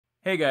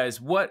Hey guys,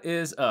 what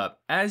is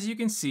up? As you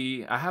can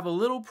see, I have a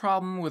little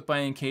problem with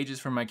buying cages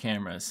for my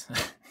cameras.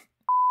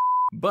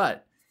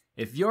 But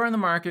if you're in the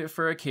market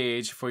for a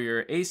cage for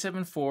your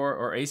A7 IV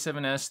or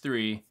A7S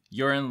III,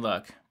 you're in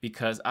luck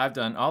because I've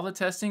done all the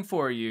testing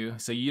for you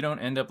so you don't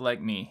end up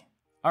like me.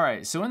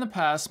 Alright, so in the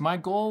past, my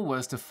goal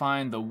was to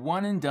find the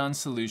one and done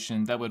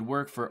solution that would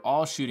work for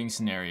all shooting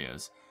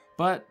scenarios.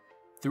 But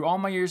through all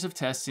my years of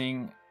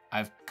testing,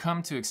 I've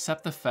come to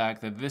accept the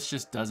fact that this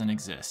just doesn't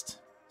exist.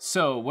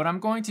 So what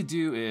I'm going to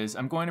do is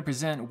I'm going to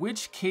present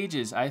which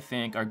cages I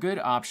think are good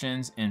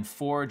options in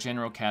 4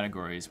 general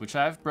categories, which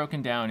I've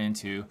broken down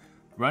into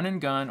run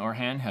and gun or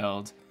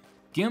handheld,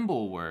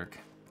 gimbal work,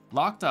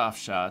 locked off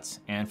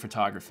shots, and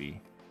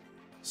photography.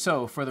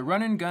 So for the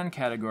run and gun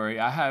category,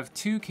 I have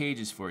 2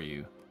 cages for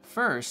you.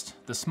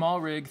 First, the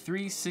Smallrig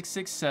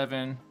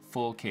 3667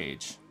 full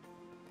cage.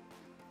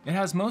 It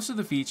has most of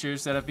the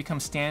features that have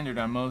become standard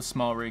on most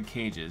Smallrig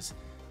cages,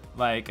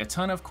 like a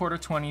ton of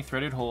 1/4-20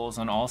 threaded holes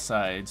on all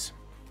sides,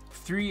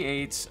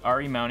 3/8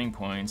 RE mounting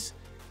points,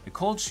 a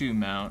cold shoe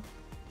mount,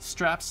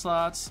 strap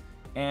slots,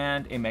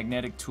 and a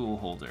magnetic tool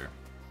holder.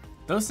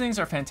 Those things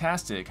are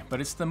fantastic, but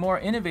it's the more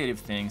innovative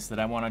things that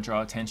I want to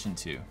draw attention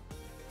to.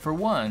 For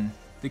one,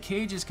 the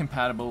cage is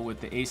compatible with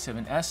the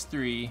A7S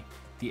III,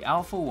 the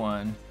Alpha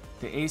 1,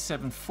 the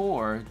A7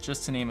 IV,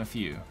 just to name a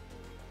few.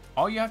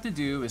 All you have to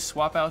do is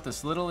swap out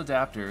this little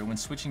adapter when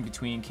switching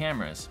between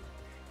cameras.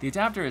 The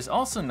adapter is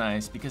also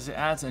nice because it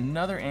adds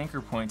another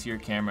anchor point to your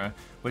camera,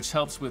 which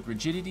helps with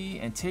rigidity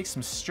and takes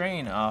some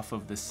strain off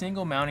of the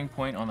single mounting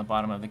point on the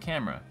bottom of the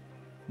camera.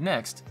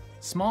 Next,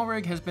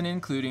 Smallrig has been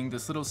including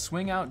this little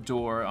swing out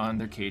door on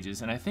their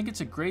cages, and I think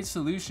it's a great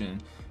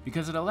solution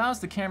because it allows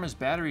the camera's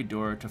battery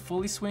door to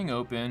fully swing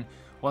open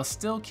while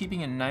still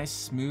keeping a nice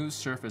smooth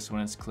surface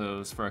when it's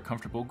closed for a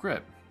comfortable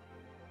grip.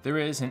 There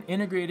is an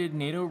integrated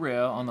NATO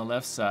rail on the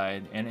left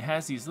side, and it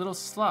has these little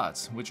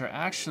slots, which are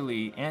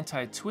actually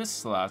anti-twist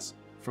slots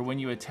for when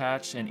you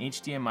attach an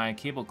HDMI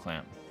cable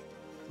clamp.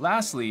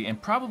 Lastly,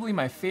 and probably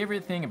my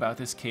favorite thing about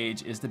this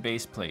cage, is the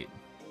base plate.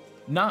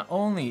 Not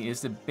only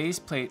is the base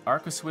plate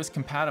Arca-Swiss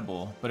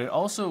compatible, but it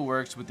also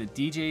works with the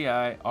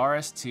DJI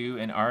RS2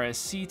 and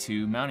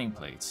RS-C2 mounting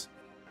plates.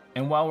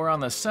 And while we're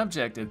on the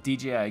subject of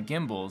DJI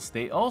gimbals,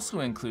 they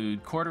also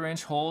include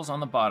 1/4-inch holes on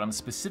the bottom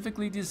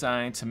specifically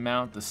designed to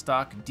mount the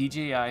stock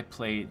DJI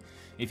plate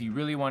if you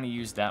really want to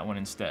use that one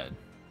instead.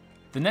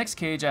 The next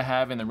cage I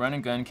have in the run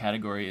and gun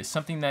category is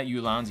something that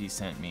Ulanzi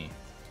sent me.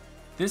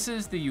 This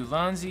is the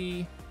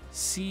Ulanzi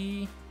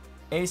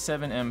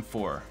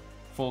A7IV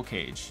full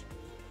cage.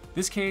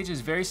 This cage is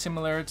very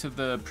similar to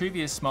the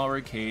previous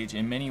Smallrig cage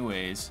in many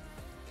ways.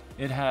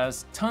 It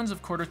has tons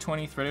of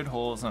 1/4-20 threaded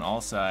holes on all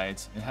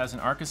sides. It has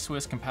an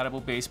Arca-Swiss compatible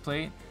base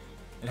plate.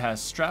 It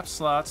has strap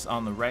slots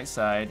on the right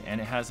side,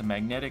 and it has a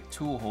magnetic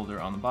tool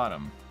holder on the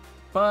bottom.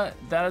 But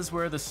that is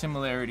where the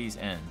similarities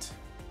end.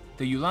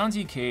 The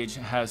Ulanzi cage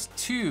has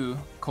 2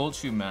 cold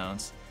shoe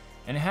mounts,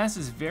 and it has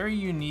this very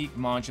unique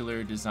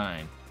modular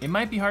design. It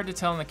might be hard to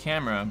tell on the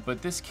camera,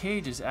 but this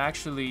cage is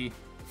actually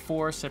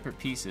 4 separate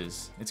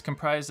pieces. It's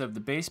comprised of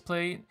the base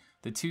plate,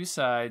 the 2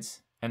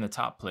 sides, and the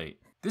top plate.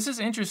 This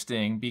is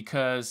interesting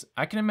because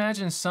I can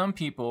imagine some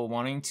people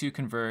wanting to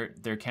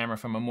convert their camera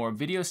from a more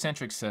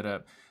video-centric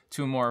setup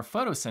to a more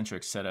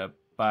photo-centric setup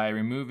by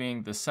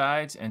removing the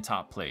sides and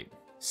top plate.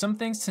 Some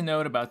things to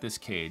note about this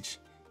cage.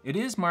 It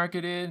is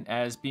marketed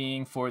as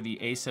being for the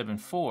A7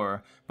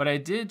 IV, but I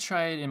did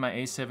try it in my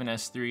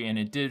A7S III and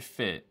it did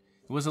fit.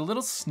 It was a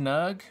little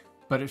snug,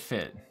 but it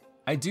fit.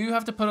 I do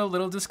have to put a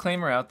little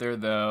disclaimer out there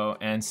though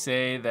and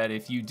say that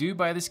if you do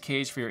buy this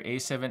cage for your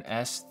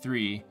A7S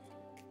III,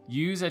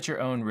 use at your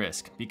own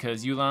risk,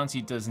 because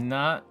Ulanzi does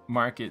not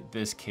market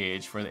this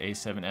cage for the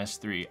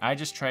A7S III. I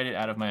just tried it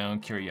out of my own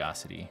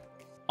curiosity.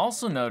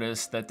 Also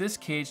notice that this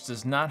cage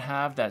does not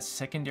have that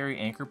secondary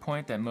anchor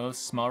point that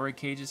most Smallrig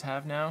cages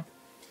have now.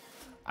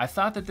 I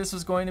thought that this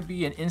was going to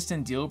be an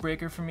instant deal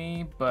breaker for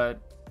me,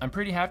 but I'm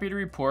pretty happy to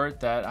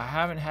report that I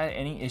haven't had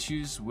any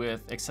issues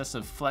with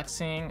excessive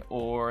flexing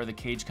or the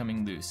cage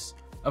coming loose.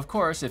 Of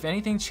course, if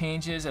anything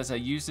changes as I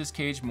use this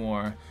cage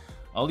more,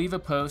 I'll leave a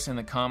post in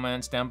the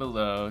comments down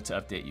below to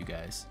update you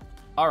guys.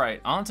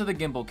 Alright, on to the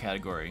gimbal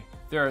category.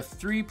 There are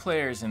 3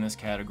 players in this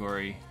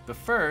category. The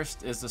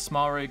first is the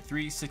Smallrig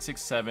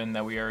 3667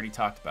 that we already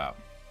talked about.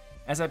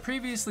 As I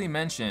previously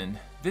mentioned,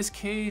 this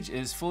cage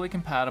is fully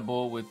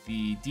compatible with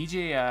the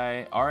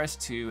DJI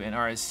RS2 and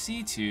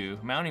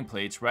RS-C2 mounting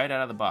plates right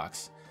out of the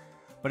box.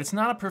 But it's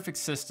not a perfect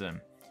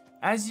system.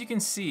 As you can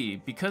see,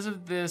 because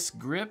of this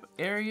grip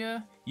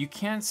area, you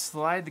can't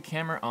slide the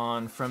camera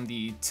on from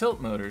the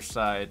tilt motor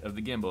side of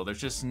the gimbal.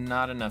 There's just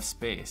not enough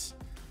space.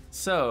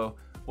 So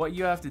what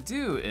you have to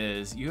do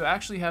is you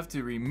actually have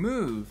to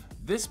remove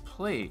this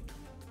plate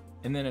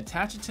and then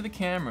attach it to the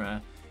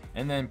camera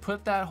and then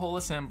put that whole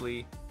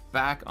assembly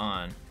back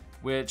on,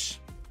 which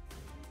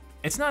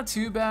it's not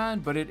too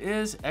bad, but it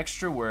is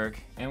extra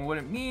work. And what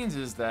it means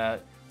is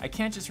that I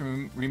can't just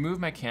remove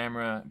my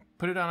camera,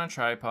 put it on a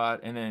tripod,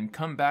 and then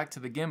come back to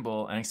the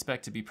gimbal and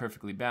expect to be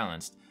perfectly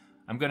balanced.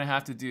 I'm gonna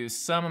have to do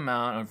some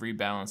amount of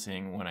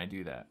rebalancing when I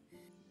do that.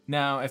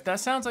 Now, if that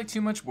sounds like too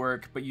much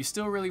work, but you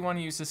still really want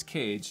to use this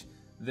cage,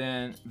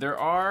 then there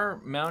are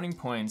mounting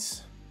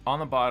points on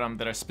the bottom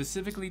that are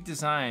specifically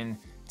designed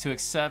to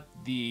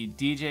accept the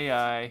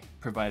DJI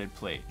provided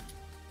plate.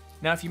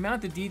 Now, if you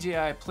mount the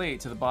DJI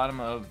plate to the bottom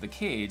of the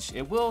cage,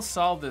 it will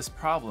solve this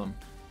problem,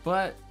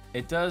 but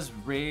it does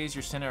raise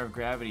your center of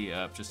gravity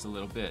up just a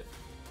little bit.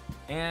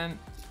 And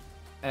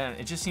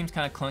it just seems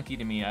kind of clunky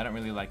to me. I don't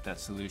really like that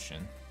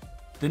solution.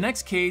 The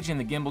next cage in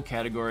the gimbal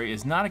category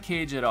is not a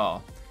cage at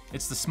all.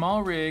 It's the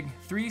Smallrig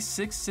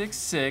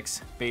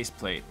 3666 base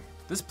plate.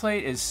 This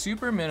plate is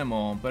super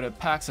minimal, but it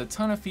packs a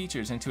ton of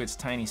features into its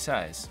tiny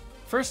size.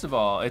 First of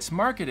all, it's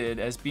marketed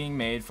as being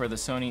made for the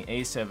Sony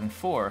A7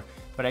 IV,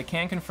 but I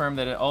can confirm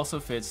that it also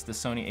fits the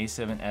Sony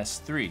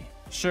A7S III.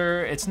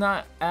 Sure, it's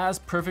not as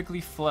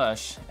perfectly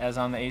flush as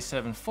on the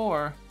A7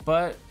 IV,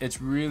 but it's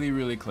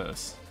really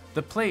close.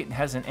 The plate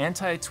has an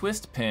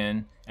anti-twist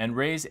pin and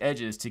raised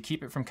edges to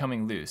keep it from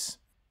coming loose.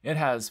 It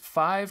has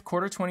 5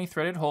 1/4-20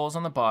 threaded holes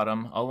on the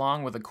bottom,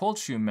 along with a cold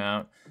shoe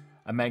mount,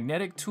 a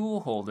magnetic tool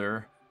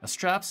holder, a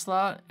strap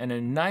slot, and a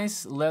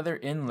nice leather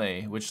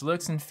inlay, which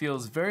looks and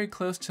feels very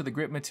close to the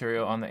grip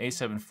material on the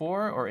A7 IV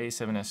or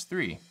A7S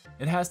III.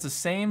 It has the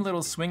same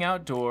little swing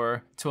out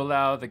door to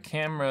allow the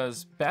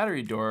camera's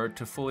battery door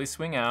to fully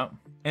swing out.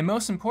 And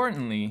most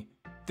importantly,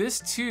 this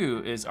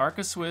too is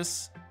Arca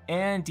Swiss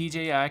and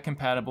DJI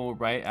compatible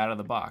right out of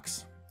the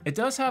box. It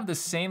does have the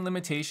same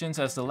limitations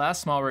as the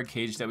last Smallrig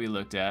cage that we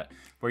looked at,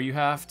 where you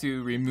have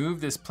to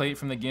remove this plate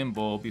from the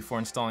gimbal before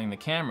installing the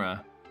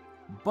camera,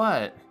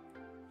 but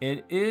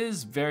it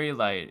is very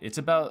light. It's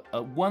about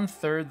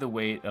 1/3 the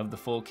weight of the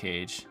full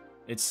cage.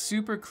 It's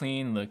super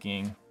clean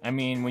looking. I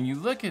mean, when you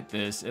look at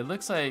this, it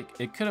looks like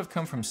it could have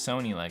come from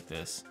Sony like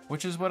this,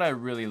 which is what I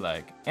really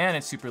like, and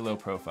it's super low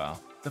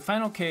profile. The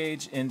final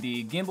cage in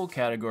the gimbal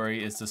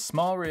category is the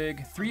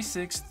Smallrig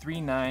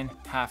 3639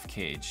 half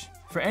cage.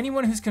 For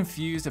anyone who's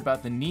confused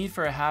about the need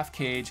for a half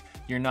cage,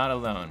 you're not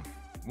alone.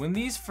 When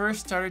these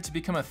first started to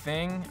become a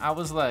thing, I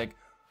was like,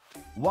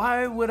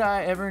 why would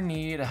I ever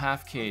need a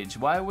half cage?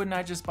 Why wouldn't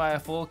I just buy a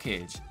full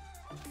cage?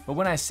 But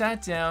when I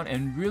sat down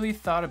and really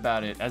thought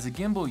about it as a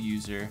gimbal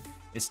user,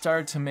 it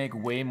started to make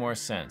way more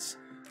sense.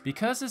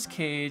 Because this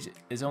cage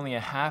is only a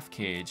half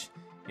cage,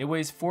 it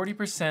weighs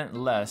 40%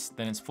 less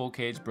than its full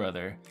cage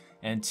brother,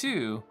 and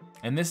 2,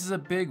 and this is a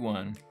big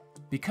one,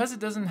 because it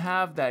doesn't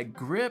have that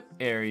grip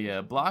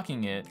area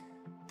blocking it,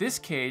 this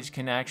cage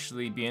can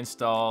actually be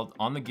installed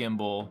on the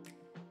gimbal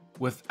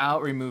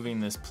without removing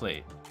this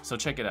plate. So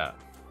check it out.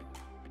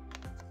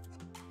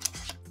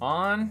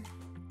 On,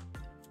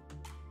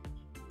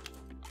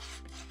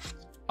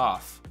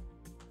 off.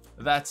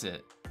 That's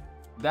it.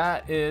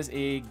 That is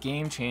a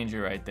game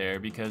changer right there,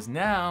 because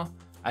now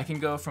I can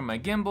go from my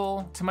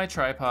gimbal to my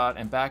tripod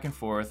and back and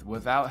forth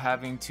without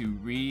having to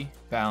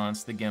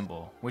rebalance the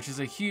gimbal, which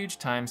is a huge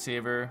time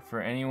saver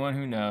for anyone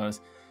who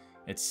knows.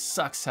 It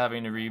sucks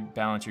having to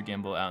rebalance your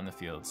gimbal out in the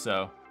field.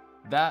 So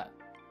that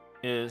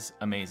is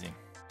amazing.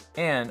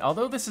 And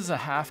although this is a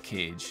half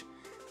cage,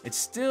 it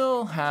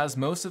still has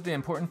most of the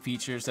important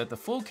features that the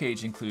full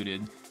cage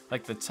included,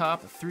 like the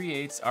top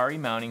 3/8 RE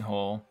mounting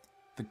hole,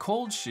 the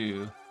cold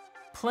shoe,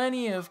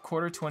 plenty of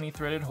 1/4-20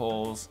 threaded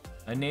holes,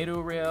 a NATO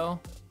rail,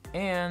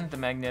 and the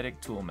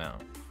magnetic tool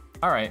mount.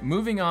 Alright,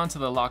 moving on to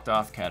the locked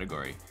off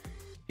category.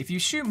 If you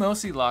shoot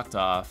mostly locked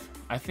off,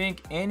 I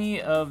think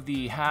any of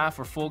the half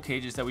or full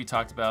cages that we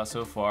talked about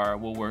so far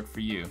will work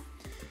for you.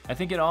 I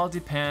think it all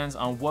depends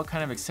on what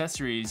kind of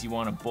accessories you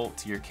want to bolt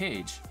to your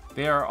cage.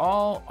 They are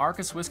all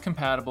Arca Swiss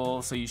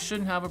compatible, so you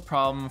shouldn't have a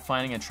problem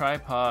finding a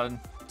tripod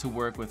to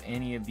work with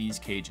any of these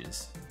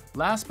cages.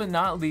 Last but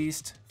not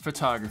least,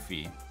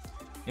 photography.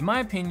 In my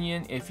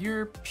opinion, if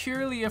you're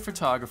purely a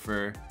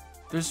photographer,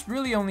 there's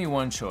really only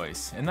one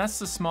choice, and that's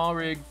the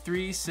Smallrig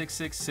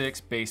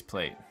 3666 base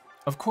plate.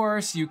 Of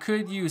course, you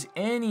could use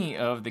any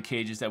of the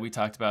cages that we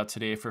talked about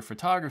today for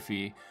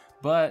photography,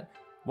 but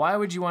why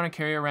would you want to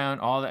carry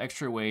around all the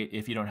extra weight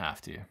if you don't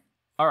have to?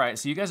 Alright,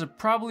 so you guys are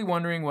probably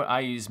wondering what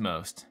I use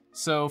most.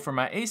 So for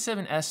my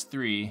A7S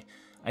III,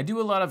 I do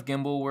a lot of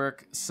gimbal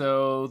work,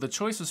 so the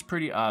choice was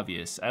pretty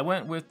obvious. I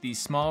went with the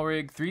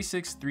Smallrig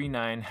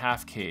 3639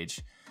 half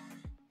cage,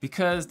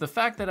 because the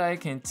fact that I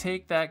can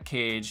take that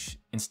cage,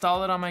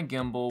 install it on my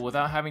gimbal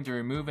without having to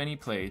remove any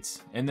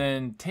plates, and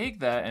then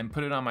take that and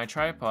put it on my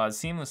tripod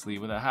seamlessly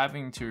without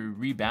having to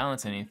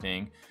rebalance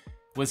anything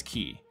was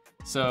key.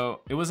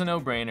 So it was a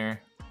no-brainer.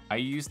 I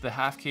used the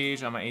half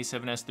cage on my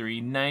A7S III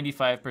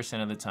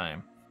 95% of the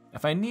time.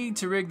 If I need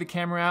to rig the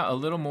camera out a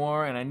little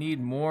more and I need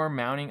more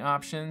mounting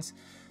options,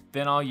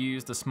 then I'll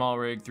use the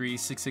Smallrig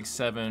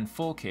 3667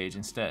 full cage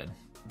instead.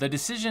 The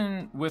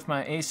decision with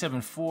my A7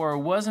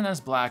 IV wasn't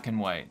as black and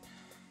white.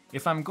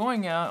 If I'm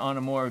going out on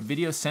a more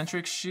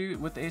video-centric shoot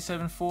with the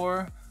A7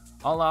 IV,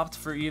 I'll opt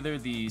for either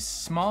the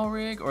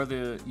Smallrig or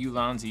the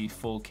Ulanzi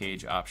full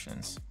cage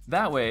options.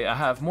 That way, I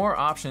have more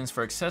options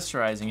for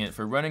accessorizing it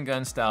for run and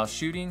gun style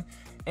shooting,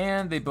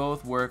 and they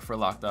both work for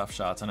locked off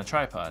shots on a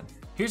tripod.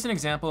 Here's an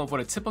example of what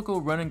a typical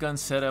run and gun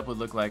setup would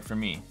look like for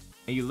me.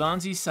 A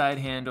Ulanzi side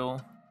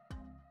handle,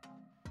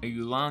 a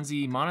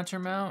Ulanzi monitor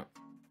mount,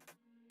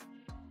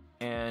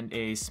 and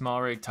a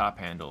Smallrig top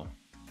handle.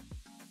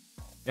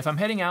 If I'm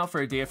heading out for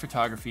a day of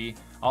photography,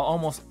 I'll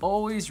almost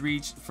always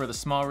reach for the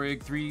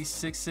Smallrig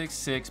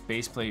 3666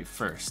 baseplate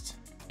first.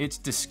 It's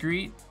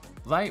discreet,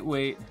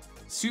 lightweight,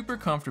 super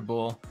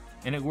comfortable,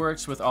 and it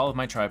works with all of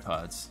my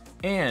tripods.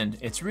 And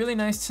it's really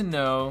nice to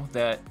know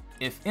that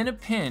if in a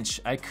pinch,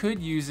 I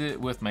could use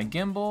it with my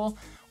gimbal,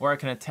 or I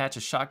can attach a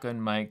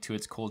shotgun mic to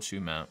its cold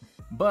shoe mount.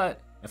 But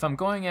if I'm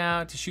going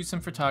out to shoot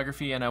some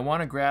photography and I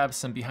want to grab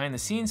some behind the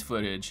scenes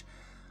footage,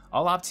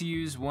 I'll opt to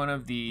use one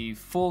of the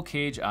full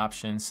cage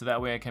options so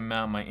that way I can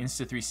mount my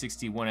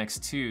Insta360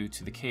 1X2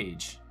 to the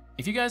cage.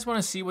 If you guys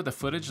want to see what the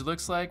footage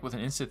looks like with an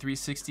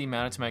Insta360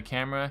 mounted to my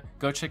camera,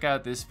 go check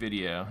out this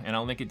video and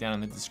I'll link it down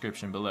in the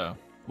description below.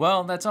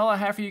 Well, that's all I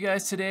have for you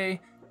guys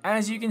today.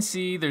 As you can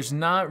see, there's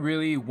not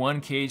really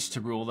one cage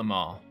to rule them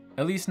all,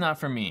 at least not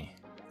for me.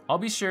 I'll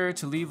be sure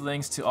to leave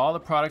links to all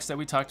the products that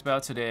we talked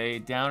about today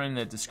down in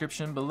the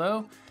description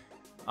below.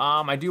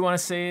 I do want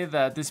to say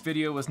that this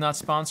video was not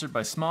sponsored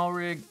by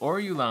Smallrig or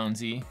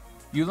Ulanzi.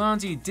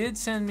 Ulanzi did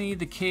send me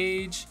the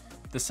cage,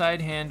 the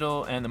side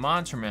handle, and the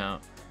monitor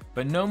mount,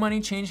 but no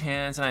money changed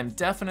hands and I'm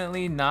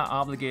definitely not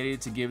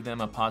obligated to give them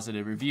a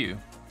positive review.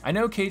 I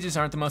know cages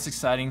aren't the most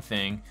exciting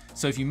thing,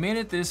 so if you made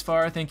it this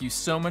far, thank you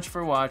so much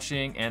for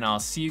watching and I'll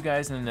see you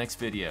guys in the next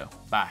video.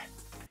 Bye.